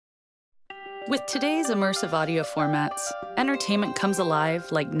With today's immersive audio formats, entertainment comes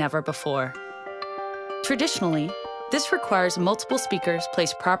alive like never before. Traditionally, this requires multiple speakers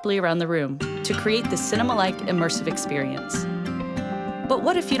placed properly around the room to create the cinema-like immersive experience. But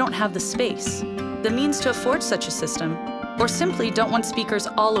what if you don't have the space, the means to afford such a system, or simply don't want speakers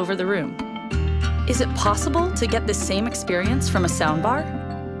all over the room? Is it possible to get this same experience from a soundbar?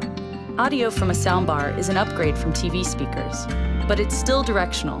 Audio from a soundbar is an upgrade from TV speakers, but it's still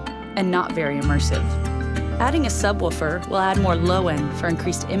directional and not very immersive. Adding a subwoofer will add more low end for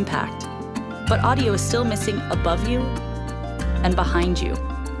increased impact, but audio is still missing above you and behind you,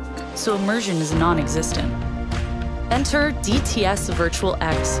 so immersion is non-existent. Enter DTS Virtual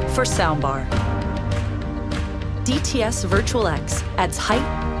X for soundbar. DTS Virtual X adds height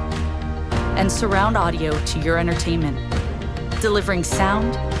and surround audio to your entertainment, delivering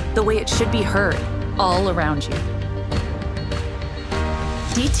sound the way it should be heard all around you.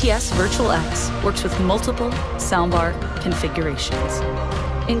 DTS Virtual X works with multiple soundbar configurations,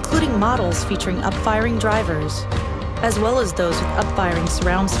 including models featuring up-firing drivers, as well as those with up-firing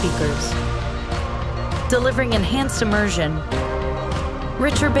surround speakers, delivering enhanced immersion,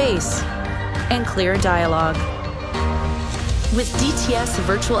 richer bass, and clearer dialogue. With DTS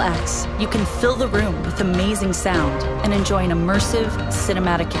Virtual X, you can fill the room with amazing sound and enjoy an immersive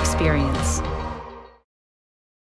cinematic experience.